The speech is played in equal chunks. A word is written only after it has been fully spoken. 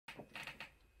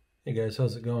Hey guys,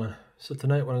 how's it going? So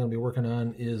tonight what I'm going to be working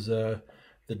on is the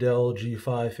Dell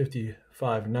G5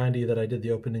 5590 that I did the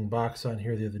opening box on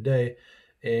here the other day.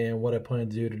 And what I plan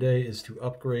to do today is to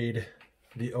upgrade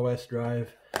the OS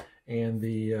drive and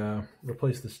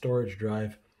replace the storage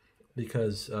drive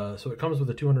because so it comes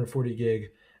with a 240 gig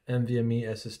NVMe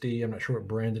SSD. I'm not sure what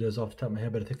brand it is off the top of my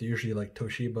head, but I think they're usually like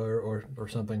Toshiba or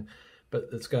something. But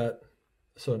it's got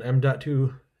an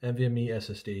M.2 NVMe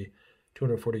SSD,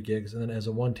 240 gigs, and then it has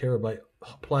a 1 terabyte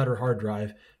platter hard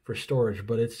drive for storage,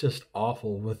 but it's just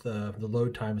awful with the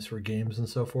load times for games and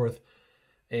so forth.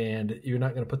 And you're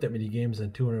not going to put that many games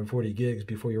in 240 gigs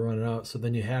before you run it out, so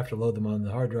then you have to load them on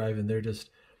the hard drive, and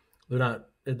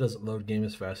it doesn't load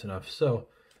games fast enough. So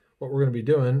what we're going to be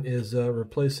doing is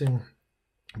replacing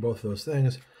both of those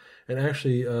things. And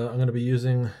actually, I'm going to be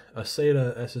using a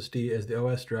SATA SSD as the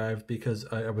OS drive because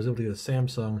I was able to get a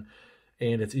Samsung,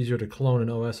 and it's easier to clone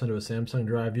an OS onto a Samsung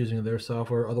drive using their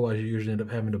software. Otherwise, you usually end up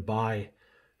having to buy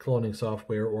cloning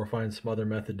software or find some other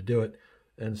method to do it.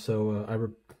 And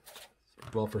so,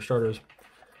 well, for starters,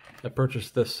 I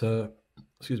purchased this, 2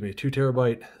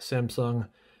 terabyte Samsung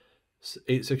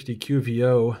 860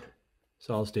 QVO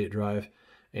solid state drive.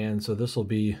 And so this will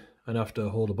be enough to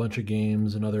hold a bunch of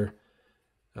games and other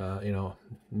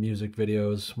music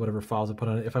videos, whatever files I put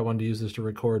on it. If I wanted to use this to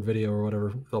record video or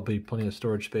whatever, there'll be plenty of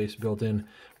storage space built in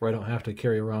where I don't have to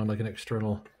carry around like an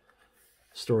external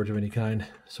storage of any kind.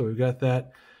 So we've got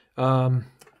that.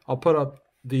 I'll put up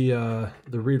the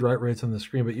read-write rates on the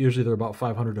screen, but usually they're about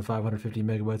 500 to 550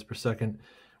 megabytes per second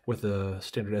with a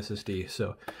standard SSD.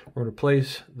 So we're going to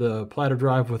replace the platter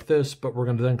drive with this, but we're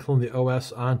going to then clone the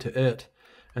OS onto it,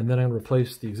 and then I'm going to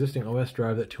replace the existing OS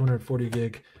drive, that 240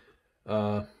 gig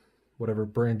whatever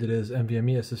brand it is,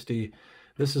 NVMe SSD.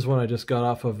 This is one I just got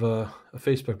off of a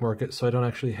Facebook market, so I don't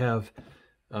actually have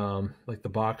like the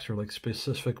box or like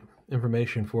specific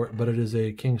information for it, but it is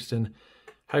a Kingston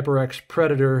HyperX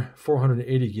Predator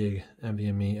 480 gig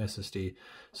NVMe SSD.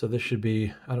 So this should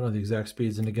be, I don't know the exact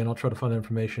speeds, and again, I'll try to find the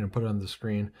information and put it on the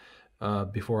screen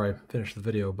before I finish the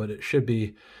video, but it should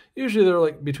be, usually they're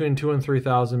like between 2,000 and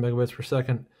 3,000 megabytes per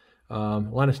second.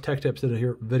 Linus Tech Tips did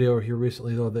a video here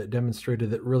recently, though, that demonstrated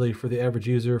that really for the average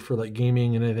user, for like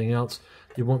gaming and anything else,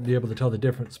 you won't be able to tell the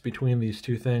difference between these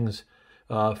two things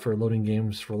for loading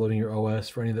games, for loading your OS,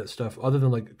 for any of that stuff, other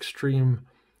than like extreme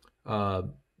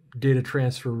data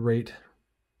transfer rate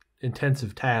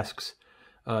intensive tasks.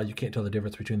 You can't tell the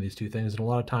difference between these two things, and a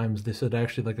lot of times they said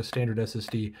actually like a standard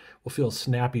SSD will feel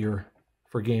snappier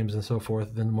for games and so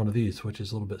forth than one of these, which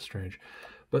is a little bit strange.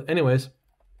 But anyways,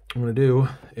 what I'm going to do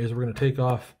is we're going to take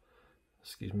off,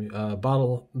 the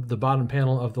bottom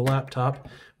panel of the laptop,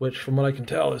 which from what I can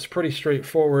tell is pretty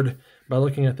straightforward by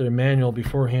looking at their manual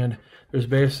beforehand. There's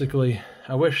basically,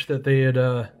 I wish that they had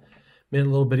made it a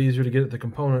little bit easier to get at the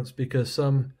components, because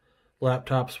some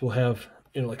laptops will have,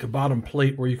 like a bottom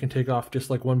plate where you can take off just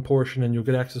like one portion and you'll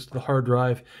get access to the hard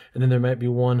drive, and then there might be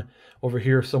one over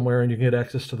here somewhere and you can get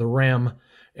access to the RAM,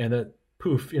 and that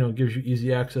poof, gives you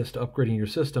easy access to upgrading your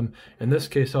system. In this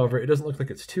case, however, it doesn't look like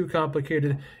it's too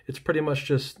complicated. It's pretty much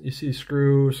just, you see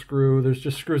screw, there's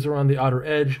just screws around the outer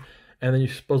edge, and then you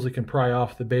supposedly can pry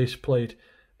off the base plate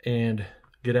and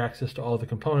get access to all the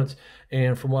components.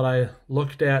 And from what I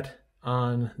looked at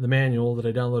on the manual that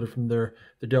I downloaded from the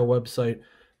Dell website,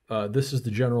 this is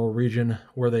the general region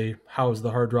where they house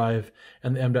the hard drive,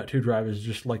 and the M.2 drive is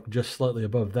just slightly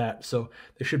above that. So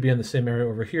they should be in the same area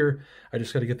over here. I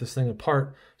just got to get this thing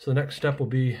apart. So the next step will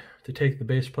be to take the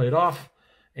base plate off,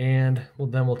 and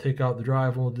then we'll take out the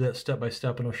drive, and we'll do that step by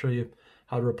step, and I'll show you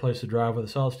how to replace the drive with a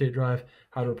solid state drive,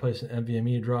 how to replace an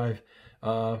NVMe drive.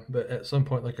 But at some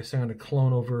point, like I said, I'm going to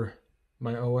clone over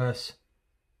my OS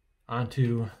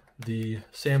onto the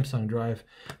Samsung drive.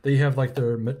 They have like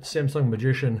their Samsung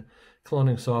Magician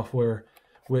cloning software,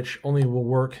 which only will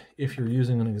work if you're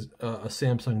using a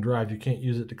Samsung drive. You can't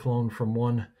use it to clone from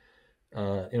one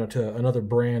to another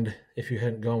brand if you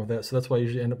hadn't gone with that. So that's why I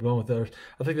usually end up going with theirs.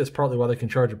 I think that's partly why they can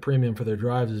charge a premium for their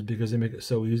drives, is because they make it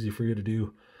so easy for you to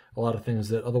do a lot of things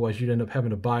that otherwise you'd end up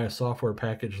having to buy a software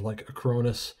package like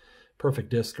Acronis Perfect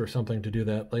Disk or something to do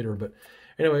that later. But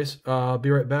anyways, I'll be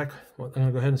right back. I'm going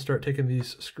to go ahead and start taking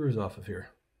these screws off of here.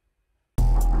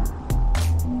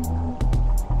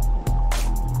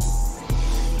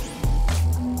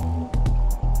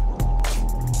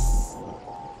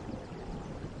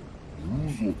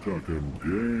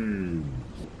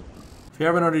 If you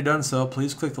haven't already done so,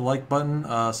 please click the like button,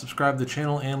 subscribe to the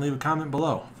channel, and leave a comment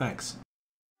below. Thanks.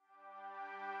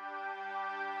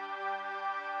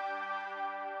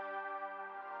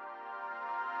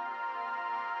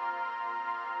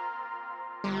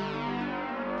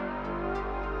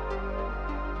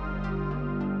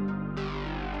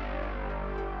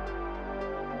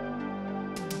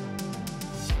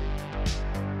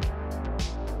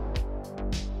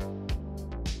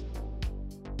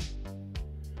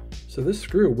 So this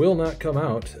screw will not come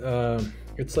out.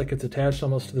 It's like it's attached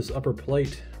almost to this upper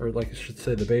plate, or like I should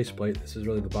say the base plate. This is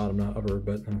really the bottom, not upper,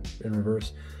 but in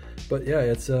reverse. But yeah,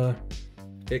 it's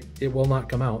it will not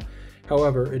come out.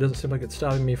 However, it doesn't seem like it's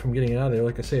stopping me from getting it out of there.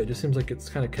 Like I say, it just seems like it's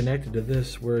kind of connected to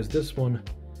this, whereas this one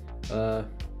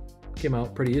came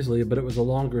out pretty easily, but it was a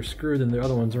longer screw than the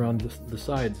other ones around the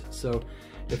sides. So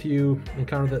if you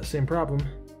encounter that same problem,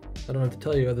 I don't have to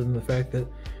tell you other than the fact that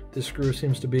this screw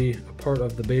seems to be a part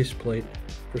of the base plate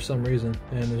for some reason,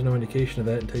 and there's no indication of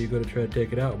that until you go to try to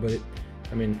take it out. But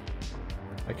I mean,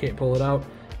 I can't pull it out,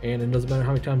 and it doesn't matter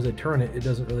how many times I turn it, it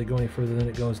doesn't really go any further than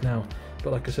it goes now.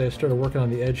 But like I say, I started working on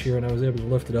the edge here, and I was able to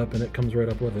lift it up, and it comes right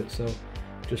up with it. So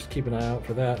just keep an eye out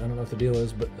for that. I don't know what the deal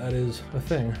is, but that is a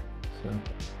thing. So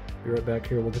be right back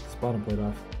here. We'll get this bottom plate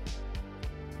off.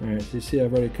 All right, so you see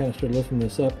I've already kind of started lifting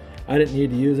this up. I didn't need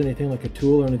to use anything like a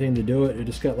tool or anything to do it. It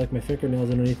just got like my fingernails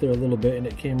underneath there a little bit, and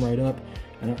it came right up.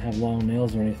 I don't have long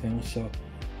nails or anything, so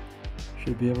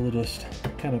should be able to just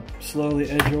kind of slowly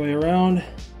edge your way around,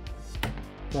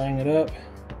 prying it up.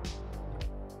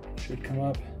 Should come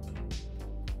up.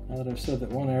 Now that I've said that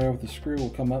one area with the screw will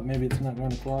come up, maybe it's not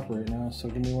going to cooperate now, so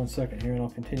give me 1 second here and I'll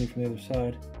continue from the other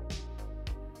side.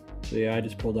 So yeah, I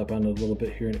just pulled up on it a little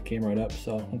bit here and it came right up,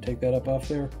 so I'm going to take that up off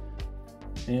there.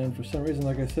 And for some reason,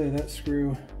 like I say, that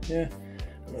screw, yeah,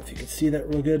 I don't know if you can see that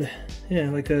real good. Yeah,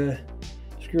 like a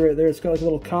screw right there, it's got like a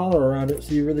little collar around it,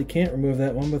 so you really can't remove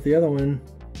that one, but the other one,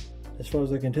 as far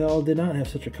as I can tell, did not have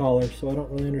such a collar, so I don't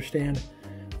really understand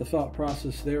the thought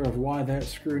process there of why that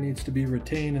screw needs to be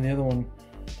retained and the other one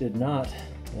did not,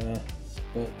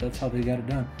 but that's how they got it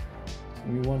done. So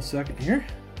give me 1 second here,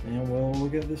 and we'll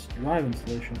get this drive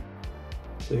installation.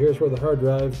 So here's where the hard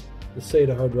drive, the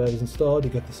SATA hard drive is installed. You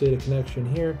got the SATA connection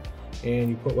here, and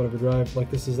you put whatever drive,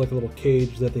 like this is like a little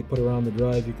cage that they put around the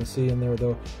drive. You can see in there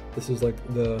though, this is like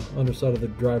the underside of the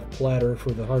drive platter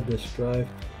for the hard disk drive.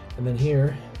 And then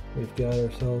here, we've got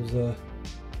ourselves a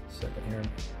second here,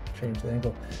 change the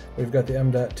angle. We've got the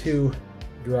M.2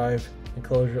 drive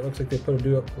enclosure. It looks like they put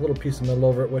a little piece of metal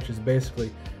over it, which is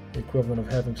basically the equivalent of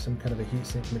having some kind of a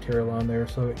heatsink material on there,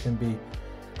 so it can be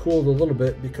cooled a little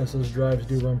bit, because those drives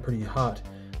do run pretty hot.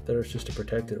 There's just to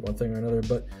protect it one thing or another.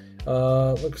 But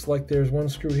looks like there's one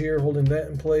screw here holding that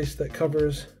in place that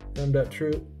covers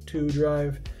M.2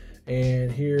 drive,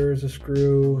 and here's a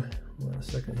screw. Hold on a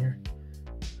second here.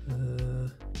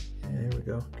 Yeah, here we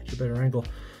go. Get you a better angle.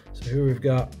 So here we've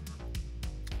got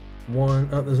one,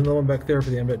 there's another one back there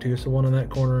for the M.2, so one on that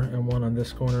corner and one on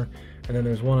this corner, and then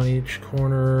there's one on each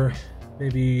corner,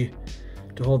 maybe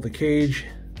to hold the cage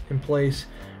in place.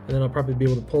 And then I'll probably be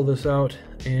able to pull this out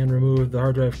and remove the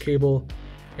hard drive cable,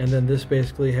 and then this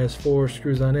basically has 4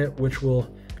 screws on it, which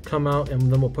will come out, and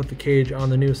then we'll put the cage on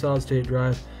the new solid state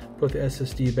drive, put the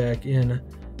SSD back in,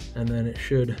 and then it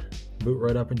should boot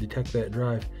right up and detect that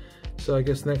drive. So I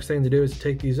guess the next thing to do is to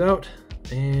take these out,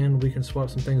 and we can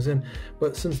swap some things in.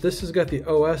 But since this has got the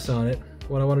OS on it,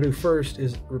 what I want to do first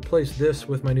is replace this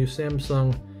with my new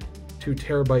Samsung 2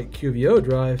 TB QVO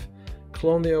drive,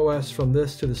 clone the OS from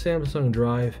this to the Samsung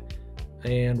drive,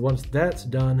 and once that's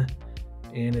done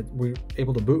and we're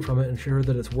able to boot from it and ensure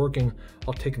that it's working,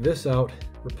 I'll take this out,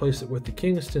 replace it with the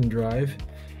Kingston drive,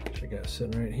 which I got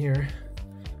sitting right here.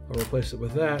 I'll replace it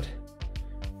with that,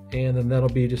 and then that'll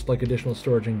be just like additional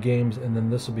storage in games, and then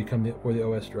this will become where the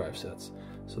OS drive sits.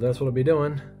 So that's what I'll be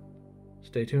doing.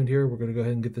 Stay tuned here. We're going to go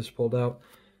ahead and get this pulled out,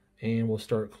 and we'll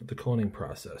start the cloning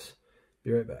process.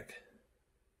 Be right back.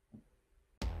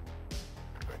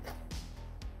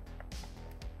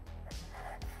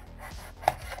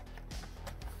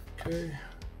 Okay,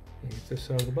 get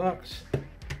this out of the box.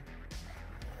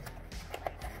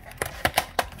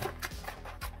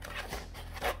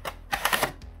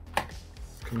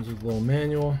 Comes with a little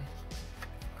manual.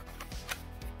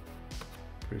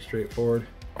 Pretty straightforward.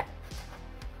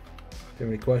 If you have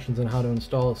any questions on how to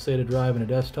install a SATA drive in a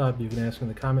desktop, you can ask in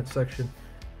the comments section.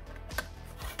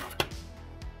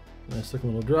 Nice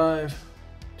looking little drive,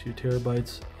 2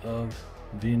 TB of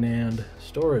VNAND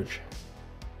storage.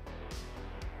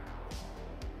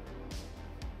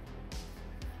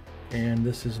 And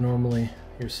this is normally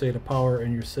your SATA power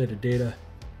and your SATA data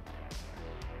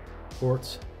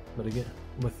ports, but again,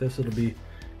 with this it'll be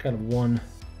kind of one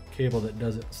cable that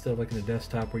does it, instead of like in a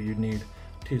desktop where you'd need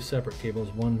 2 separate cables,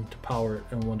 one to power it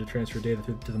and one to transfer data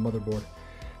to the motherboard.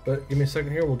 But give me a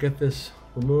second here, we'll get this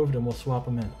removed and we'll swap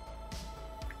them in.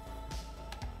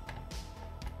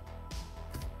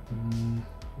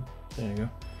 There you go.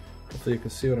 Hopefully you can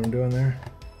see what I'm doing there.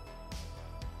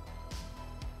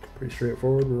 Pretty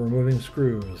straightforward. We're removing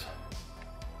screws.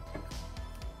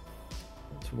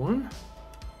 That's one.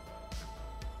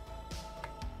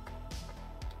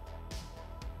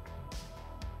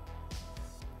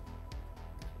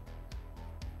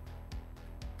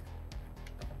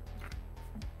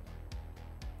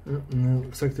 And it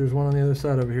looks like there's one on the other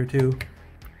side over here too.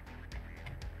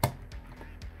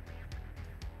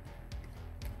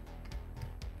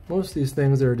 Most of these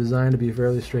things are designed to be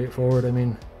fairly straightforward. I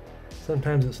mean,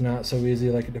 sometimes it's not so easy,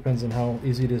 like it depends on how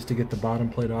easy it is to get the bottom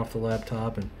plate off the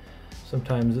laptop, and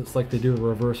sometimes it's like they do a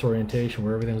reverse orientation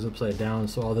where everything's upside down,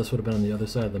 so all this would have been on the other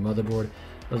side of the motherboard.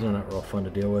 Those are not real fun to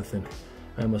deal with, and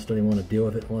I almost don't even want to deal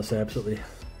with it unless I absolutely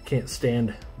can't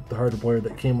stand the hardware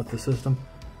that came with the system.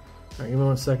 Alright, give me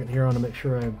 1 second here. I want to make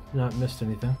sure I've not missed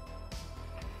anything.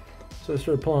 So I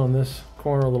started pulling on this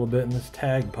corner a little bit and this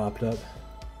tag popped up.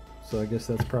 So I guess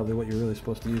that's probably what you're really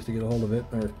supposed to use to get a hold of it,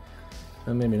 or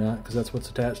maybe not, because that's what's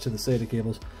attached to the SATA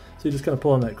cables. So you just kind of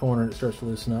pull on that corner and it starts to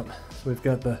loosen up. So we've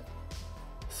got the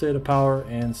SATA power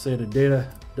and SATA data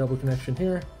double connection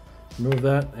here. Remove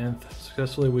that, and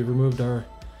successfully we've removed our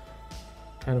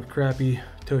kind of crappy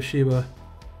Toshiba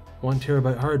 1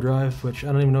 terabyte hard drive, which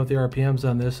I don't even know what the RPMs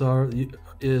on this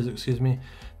is, excuse me.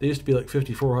 They used to be like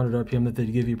 5400 RPM that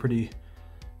they'd give you pretty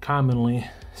commonly.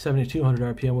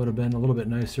 7200 RPM would have been a little bit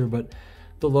nicer, but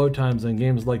the load times on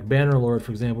games like Bannerlord,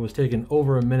 for example, was taking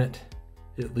over a minute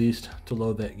at least to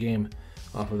load that game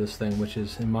off of this thing, which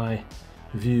is, in my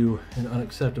view, an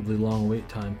unacceptably long wait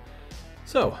time.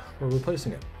 So we're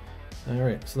replacing it.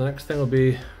 Alright, so the next thing will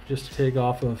be just to take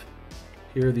off of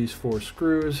here these 4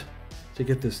 screws to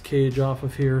get this cage off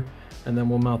of here, and then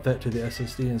we'll mount that to the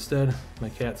SSD instead. My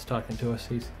cat's talking to us.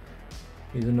 He's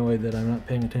annoyed that I'm not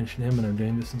paying attention to him and I'm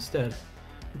doing this instead.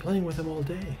 I'm playing with him all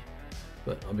day.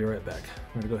 But I'll be right back.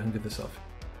 I'm gonna go ahead and get this off.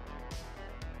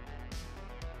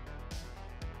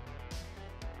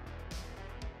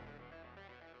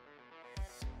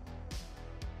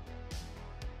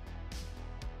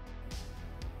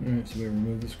 Alright, so we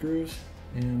remove the screws,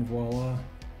 and voila,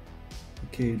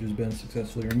 the cage has been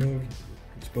successfully removed,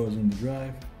 exposing the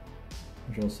drive,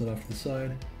 which I'll set off to the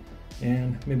side,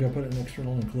 and maybe I'll put it in an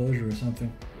external enclosure or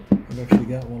something. I've actually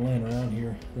got one laying around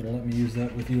here that'll let me use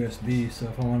that with USB, so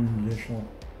if I want an additional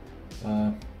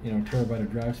terabyte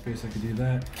of drive space, I could do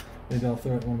that. Maybe I'll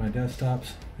throw it on one of my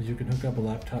desktops, because you can hook up a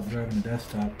laptop drive and a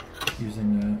desktop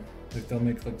using like they'll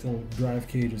make like little drive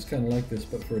cages kind of like this,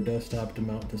 but for a desktop to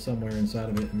mount to somewhere inside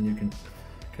of it, and you can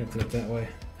connect it up that way,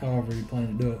 however you plan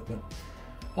to do it. But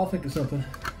I'll think of something,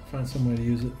 find some way to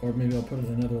use it, or maybe I'll put it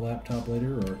in another laptop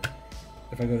later, or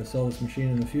if I go to sell this machine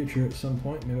in the future at some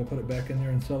point, maybe I'll put it back in there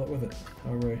and sell it with it.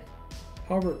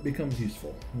 However it becomes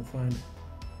useful, we'll find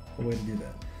a way to do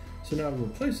that. So now to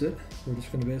replace it, we're just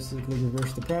going to basically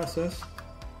reverse the process,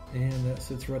 and that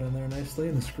sits right on there nicely,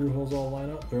 and the screw holes all line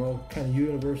up. They're all kind of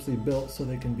universally built so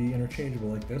they can be interchangeable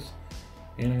like this.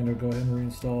 And I'm going to go ahead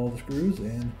and reinstall the screws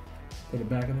and put it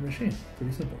back in the machine.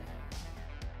 Pretty simple.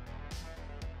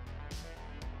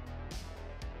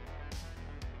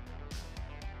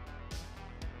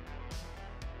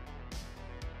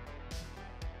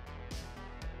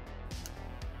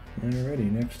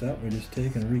 Alrighty, next up we just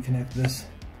take and reconnect this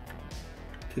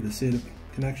to the SATA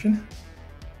connection.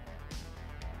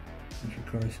 Which of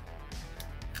course,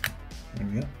 there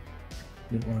we go.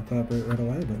 Didn't want to cooperate right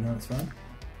away, but now it's fine.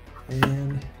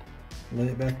 And lay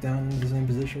it back down in the same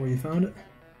position where you found it,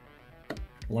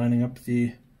 lining up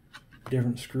the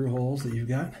different screw holes that you've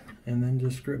got, and then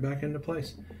just screw it back into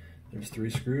place. There's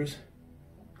 3 screws.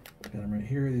 Got them right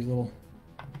here, these little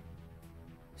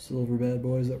silver bad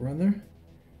boys that run there.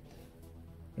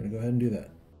 I'm gonna go ahead and do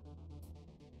that.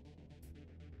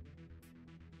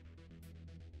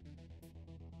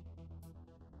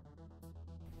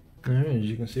 Alright, as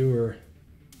you can see, we're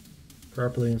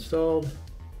properly installed.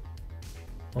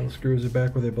 All the screws are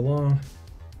back where they belong.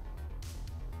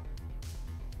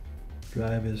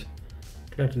 Drive is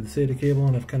connected to the SATA cable,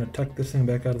 and I've kind of tucked this thing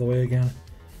back out of the way again.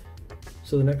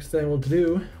 So the next thing we'll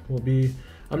do will be,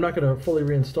 I'm not going to fully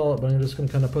reinstall it, but I'm just going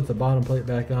to kind of put the bottom plate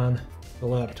back on the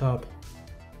laptop,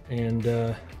 and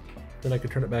then I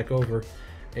can turn it back over,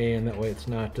 and that way it's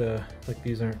not like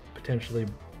these aren't potentially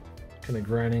kind of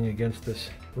grinding against this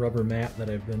rubber mat that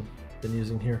I've been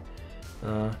using here.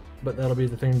 But that'll be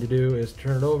the thing to do, is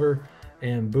turn it over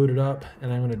and boot it up,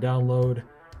 and I'm going to download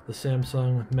the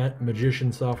Samsung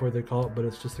Magician software they call it, but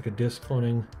it's just like a disk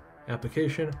cloning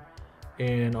application,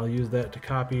 and I'll use that to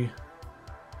copy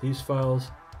these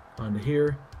files onto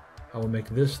here. I will make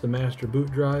this the master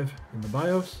boot drive in the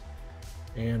BIOS,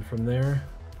 and from there,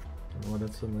 oh,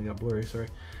 that suddenly got blurry, sorry.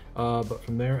 But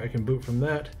from there I can boot from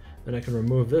that, then I can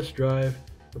remove this drive,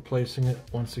 replacing it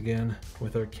once again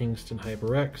with our Kingston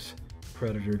HyperX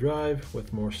Predator drive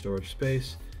with more storage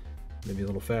space, maybe a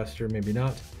little faster, maybe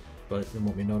not, but it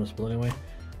won't be noticeable anyway.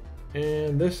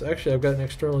 And this, actually I've got an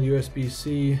external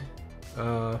USB-C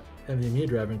NVMe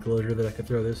drive enclosure that I could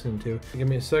throw this into. Give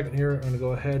me a second here, I'm gonna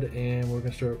go ahead and we're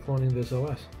gonna start cloning this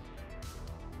OS.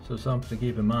 So something to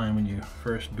keep in mind when you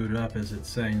first boot it up is it's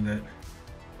saying that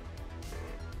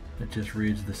it just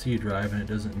reads the C drive and it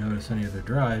doesn't notice any other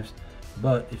drives.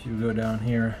 But if you go down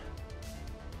here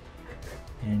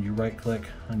and you right click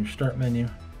on your start menu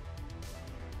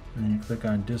and then you click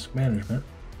on disk management,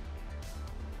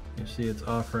 you see it's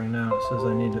offering now. It says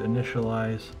I need to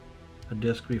initialize a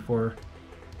disk before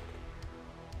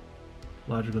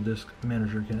Logical Disk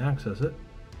Manager can access it.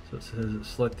 So it says it's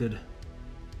selected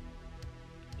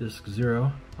disk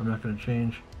 0. I'm not going to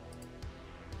change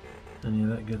any of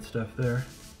that good stuff there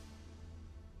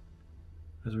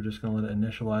because we're just going to let it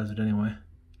initialize it anyway.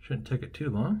 Shouldn't take it too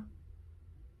long.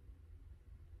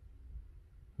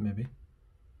 Maybe.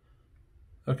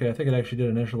 Okay, I think it actually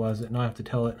did initialize it. Now I have to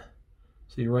tell it.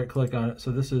 So you right click on it.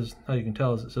 So this is how you can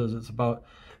tell is it says it's about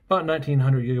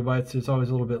 1900 gigabytes. It's always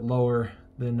a little bit lower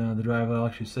than the drive I'll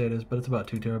actually say it is, but it's about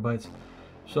 2 terabytes.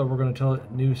 So we're going to tell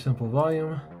it new simple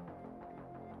volume.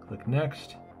 Click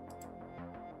next.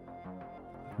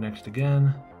 Next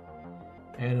again.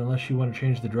 And unless you want to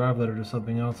change the drive letter to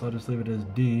something else, I'll just leave it as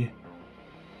D.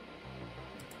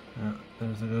 There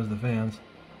goes the fans.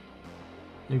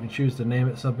 You can choose to name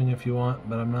it something if you want,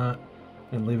 but I'm not.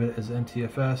 And leave it as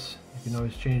NTFS. You can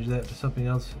always change that to something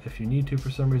else if you need to for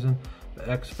some reason. The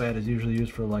exFAT is usually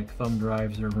used for like thumb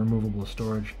drives or removable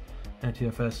storage.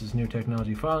 NTFS is New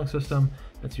Technology Filing System.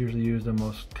 It's usually used on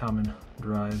most common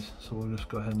drives. So we'll just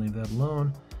go ahead and leave that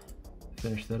alone.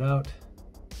 Finish that out.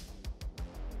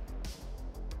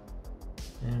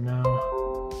 And now,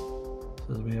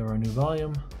 says we have our new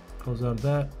volume. Close out of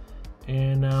that.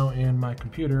 And now in my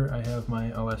computer, I have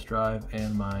my OS drive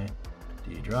and my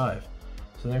D drive.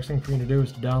 So the next thing for you to do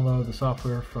is to download the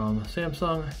software from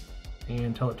Samsung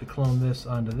and tell it to clone this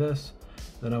onto this.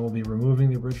 Then I will be removing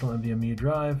the original NVMe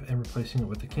drive and replacing it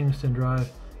with the Kingston drive,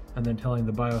 and then telling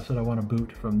the BIOS that I want to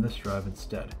boot from this drive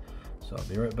instead. So I'll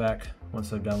be right back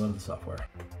once I've downloaded the software.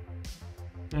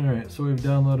 Alright, so we've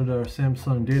downloaded our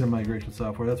Samsung data migration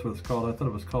software. That's what it's called. I thought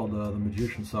it was called the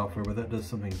Magician software, but that does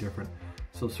something different.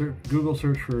 So Google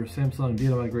search for Samsung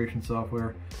data migration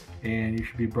software, and you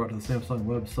should be brought to the Samsung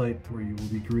website where you will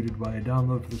be greeted by a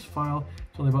download for this file.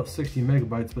 It's only about 60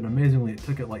 megabytes, but amazingly it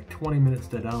took it like 20 minutes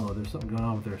to download. There's something going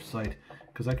on with their site,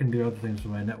 because I can do other things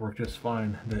with my network just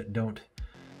fine that don't,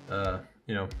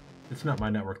 you know, it's not my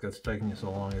network that's taking so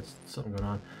long, it's something going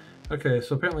on. Okay,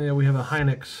 so apparently we have a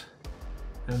Hynix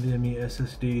NVMe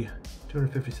SSD,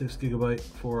 256 gigabyte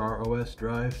for our OS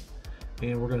drive.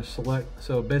 And we're going to select,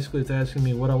 so basically it's asking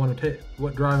me what I want to take,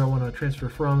 what drive I want to transfer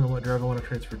from and what drive I want to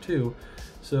transfer to.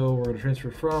 So we're going to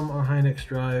transfer from our Hynix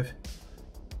drive,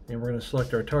 and we're going to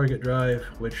select our target drive,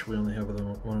 which we only have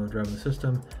one other drive in the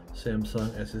system, Samsung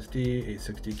SSD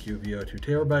 860 QVO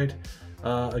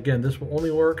 2TB. Again, this will only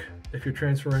work if you're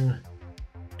transferring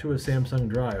to a Samsung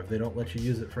drive. They don't let you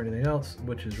use it for anything else,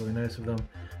 which is really nice of them.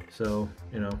 So,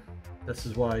 you know, this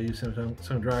is why I use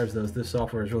Samsung drives. This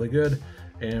software is really good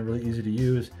and really easy to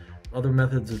use. Other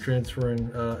methods of transferring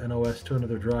an OS to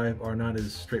another drive are not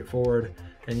as straightforward,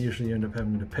 and usually you end up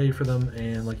having to pay for them,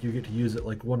 and like you get to use it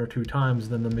like 1 or 2 times,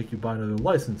 then they'll make you buy another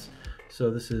license.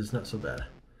 So this is not so bad.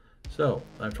 So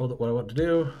I've told it what I want to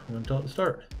do. I'm going to tell it to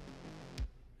start.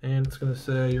 And it's going to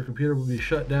say your computer will be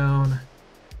shut down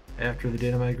after the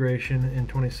data migration in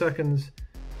 20 seconds.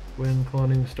 When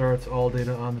cloning starts, all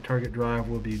data on the target drive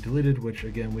will be deleted, which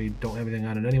again, we don't have anything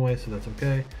on it anyway, so that's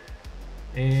okay.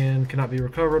 And cannot be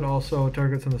recovered. Also,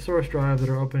 targets on the source drive that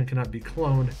are open cannot be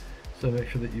cloned, so make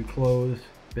sure that you close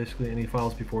basically any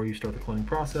files before you start the cloning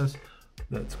process.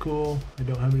 That's cool. I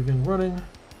don't have anything running.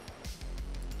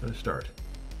 Going to start.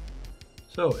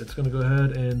 So it's going to go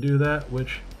ahead and do that,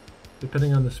 which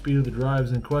depending on the speed of the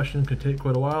drives in question can take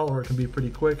quite a while, or it can be pretty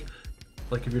quick.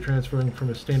 Like if you're transferring from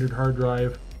a standard hard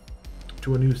drive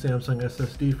to a new Samsung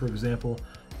SSD, for example,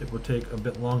 it will take a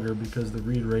bit longer because the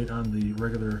read rate on the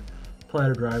regular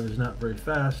platter drive is not very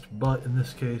fast, but in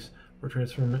this case we're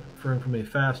transferring from a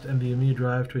fast NVMe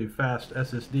drive to a fast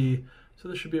SSD, so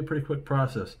this should be a pretty quick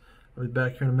process. I'll be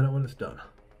back here in a minute when it's done.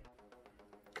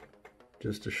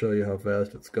 Just to show you how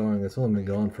fast it's going, it's only been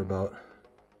going for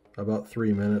about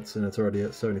 3 minutes and it's already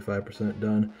at 75%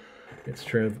 done. It's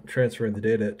transferring the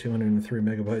data at 203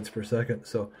 megabytes per second,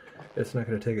 so it's not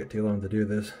going to take it too long to do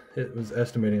this. It was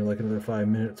estimating like another 5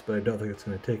 minutes, but I don't think it's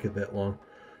going to take it that long.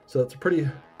 So it's a pretty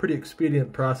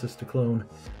expedient process to clone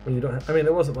when you don't have, I mean,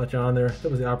 there wasn't much on there. There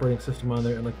was the operating system on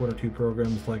there and like 1 or 2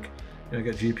 programs, like, you know, I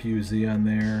got GPU-Z on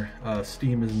there,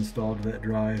 Steam is installed to that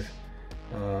drive,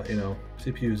 you know,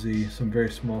 CPU-Z, some very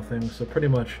small things. So pretty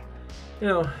much, you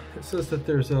know, it says that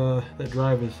there's that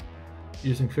drive is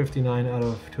using 59 out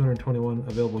of 221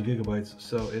 available gigabytes,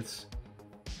 so it's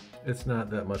not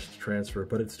that much to transfer,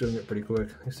 but it's doing it pretty quick.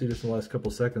 You see just in the last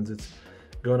couple seconds, it's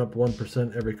going up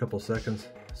 1% every couple seconds,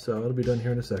 so it'll be done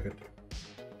here in a second.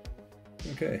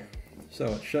 Okay, so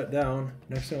it's shut down.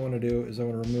 Next thing I want to do is I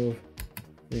want to remove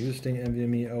the existing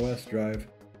NVMe OS drive.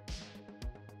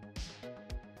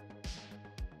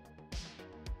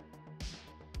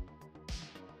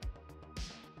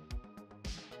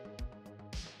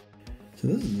 So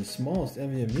this is the smallest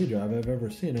NVMe drive I've ever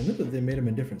seen. I know that they made them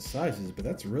in different sizes, but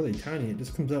that's really tiny. It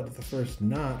just comes out with the first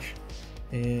notch.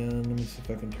 And let me see if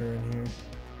I can turn here.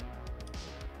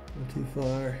 Not too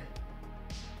far.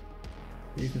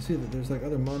 You can see that there's like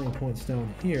other mounting points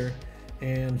down here.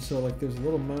 And so like there's a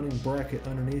little mounting bracket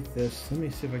underneath this. Let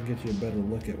me see if I can get you a better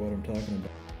look at what I'm talking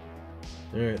about.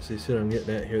 Alright, so you see what I'm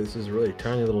getting at here. This is a really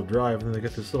tiny little drive, and then they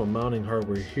got this little mounting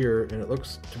hardware here, and it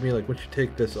looks to me like once you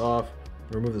take this off,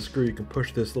 remove the screw, you can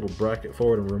push this little bracket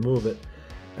forward and remove it,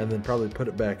 and then probably put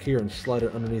it back here and slide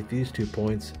it underneath these 2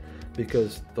 points,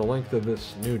 because the length of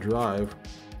this new drive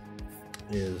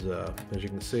is, as you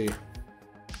can see,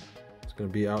 it's going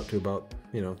to be out to about,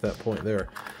 you know, that point there.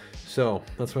 So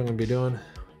that's what I'm going to be doing.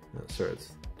 Oh, sorry,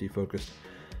 it's defocused.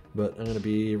 But I'm going to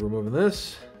be removing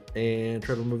this and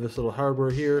try to remove this little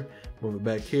hardware here, move it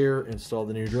back here, install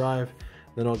the new drive.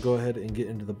 Then I'll go ahead and get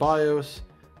into the BIOS,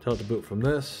 tell it to boot from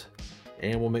this,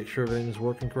 and we'll make sure everything is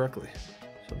working correctly.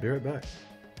 So I'll be right back.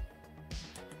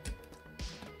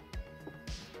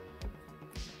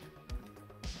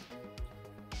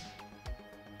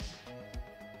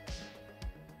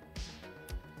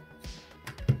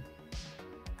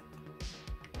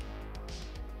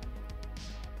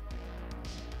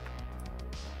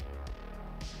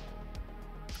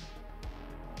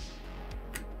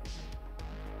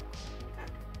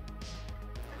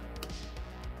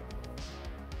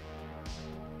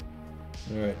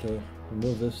 Alright, to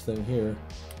remove this thing here,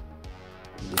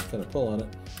 you just kind of pull on it,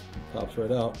 it pops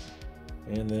right out,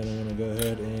 and then I'm going to go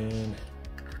ahead and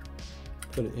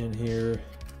put it in here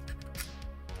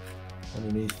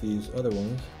underneath these other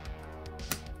ones,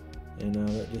 and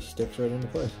now that just sticks right into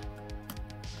place.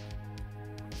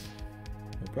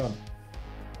 No problem.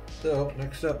 So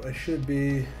next up, I should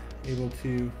be able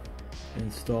to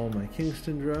install my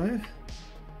Kingston drive,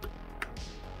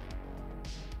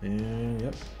 and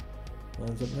yep,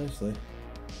 lines up nicely.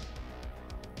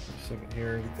 A second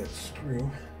here and get that screw.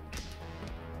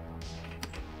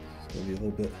 It's gonna be a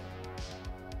little bit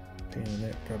pain in the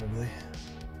neck probably.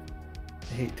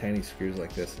 I hate tiny screws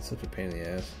like this. It's such a pain in the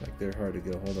ass. Like they're hard to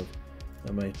get a hold of.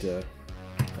 I might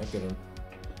I've got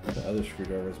the other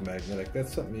screwdriver is magnetic.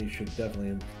 That's something you should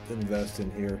definitely invest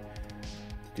in here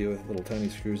to deal with little tiny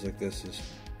screws like this. Is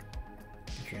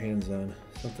get your hands on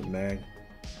something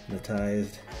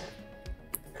magnetized.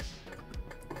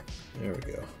 There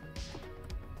we go.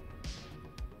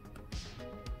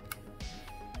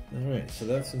 Alright, so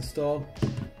that's installed,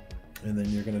 and then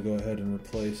you're going to go ahead and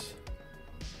replace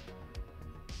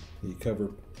the cover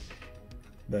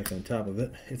back on top of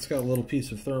it. It's got a little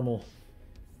piece of thermal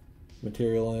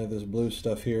material on it, this blue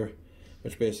stuff here,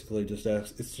 which basically just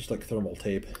acts, it's just like thermal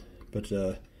tape, but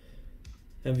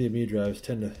NVMe drives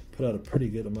tend to put out a pretty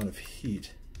good amount of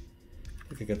heat.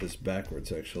 I think I got this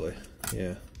backwards actually.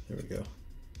 Yeah, there we go.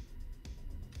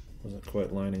 Wasn't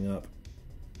quite lining up.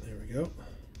 There we go.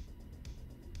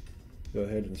 Go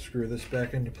ahead and screw this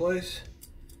back into place,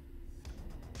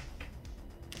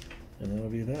 and that'll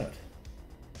be that.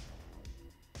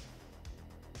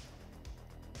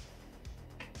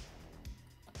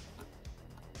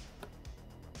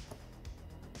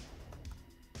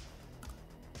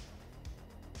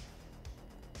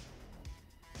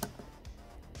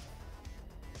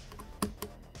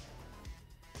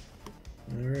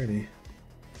 Alrighty.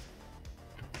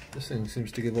 This thing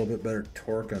seems to get a little bit better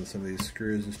torque on some of these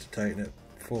screws just to tighten it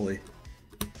fully.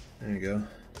 There you go.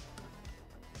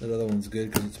 That other one's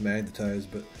good because it's magnetized,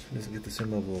 but it doesn't get the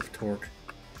same level of torque.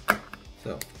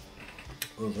 So,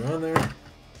 those are on there.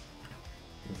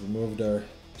 We've removed our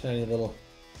tiny little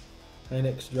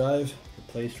Hynix drive,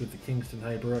 replaced with the Kingston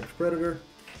HyperX Predator.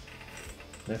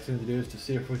 Next thing to do is to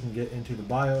see if we can get into the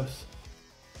BIOS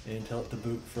and tell it to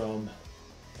boot from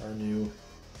our new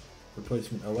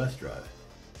replacement OS drive.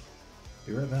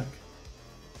 Be right back.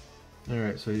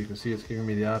 Alright, so you can see it's giving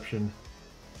me the option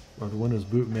of the Windows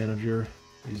Boot Manager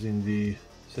using the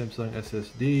Samsung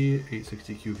SSD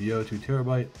 860 QVO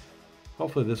 2TB.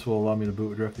 Hopefully this will allow me to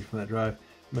boot directly from that drive.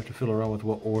 I have to fiddle around with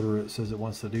what order it says it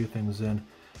wants to do things in.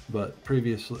 But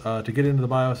previously, to get into the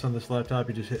BIOS on this laptop,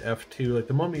 you just hit F2. Like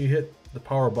the moment you hit the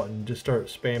power button, just start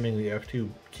spamming the F2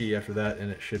 key after that, and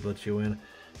it should let you in.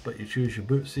 but you choose your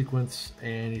boot sequence,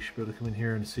 and you should be able to come in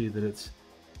here and see that it's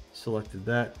selected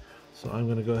that. So I'm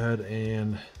going to go ahead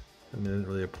and, I didn't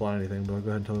really apply anything, but I'll go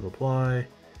ahead and tell it to apply.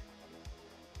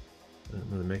 I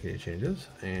didn't really make any changes,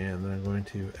 and then I'm going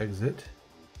to exit,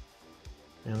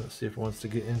 and let's see if it wants to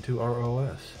get into our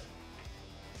OS.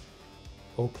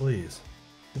 Oh please.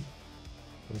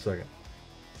 1 second.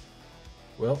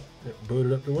 Well, it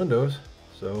booted up to Windows,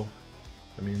 so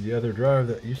I mean the other drive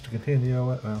that used to contain the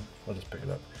OS, well, I'll just pick it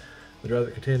up. The drive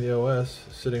that contained the OS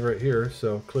is sitting right here,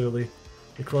 so clearly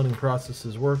the cloning process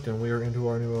has worked and we are into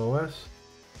our new OS.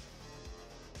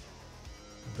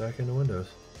 Back into Windows.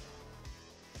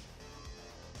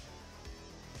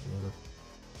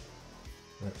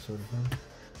 That sort of thing.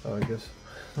 Oh, I guess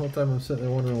the whole time I'm sitting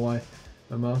there wondering why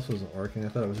my mouse wasn't working. I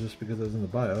thought it was just because I was in the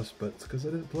BIOS, but it's because I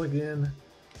didn't plug in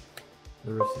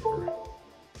the receiver.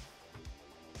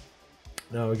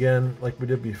 Now again, like we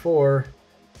did before,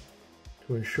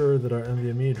 to ensure that our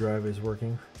NVMe drive is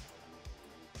working.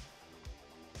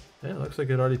 Yeah, it looks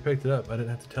like it already picked it up. I didn't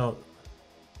have to tell it.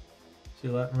 See,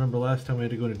 remember last time we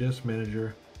had to go to Disk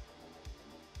Manager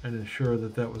and ensure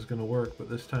that that was going to work, but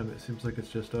this time it seems like it's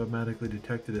just automatically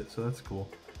detected it, so that's cool.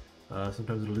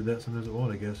 Sometimes it'll do that, sometimes it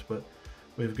won't, I guess, but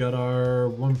we've got our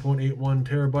 1.81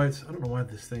 terabytes. I don't know why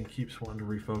this thing keeps wanting to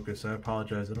refocus. I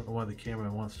apologize. I don't know why the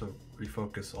camera wants to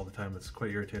refocus all the time. It's quite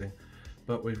irritating.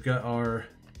 But we've got our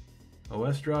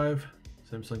OS drive,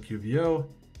 Samsung QVO,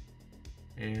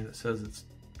 and it says it's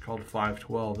called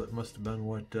 512. That must have been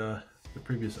what the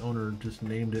previous owner just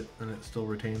named it, and it still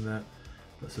retained that.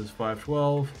 That says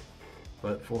 512,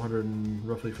 but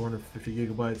roughly 450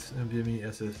 gigabytes NVMe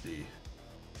SSD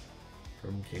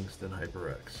from Kingston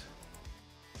HyperX.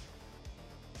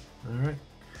 Alright,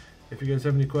 if you guys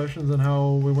have any questions on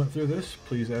how we went through this,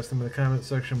 please ask them in the comment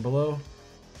section below.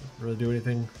 Didn't really do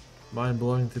anything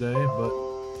mind-blowing today, but I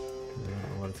don't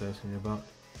know what it's asking me about.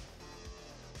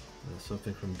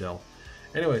 Something from Dell.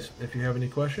 Anyways, if you have any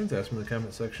questions, ask them in the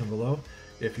comment section below.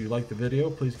 If you like the video,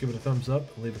 please give it a thumbs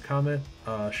up, leave a comment,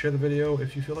 share the video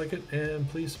if you feel like it, and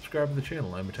please subscribe to the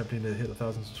channel. I'm attempting to hit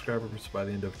 1,000 subscribers by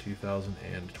the end of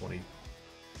 2020.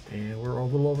 And we're a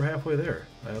little over halfway there.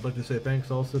 I'd like to say thanks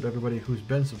also to everybody who's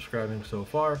been subscribing so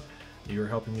far. You're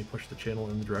helping me push the channel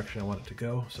in the direction I want it to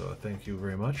go, so thank you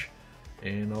very much.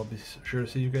 And I'll be sure to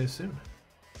see you guys soon.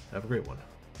 Have a great one.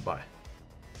 Bye.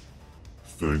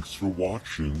 Thanks for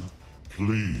watching.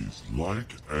 Please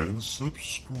like and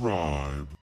subscribe.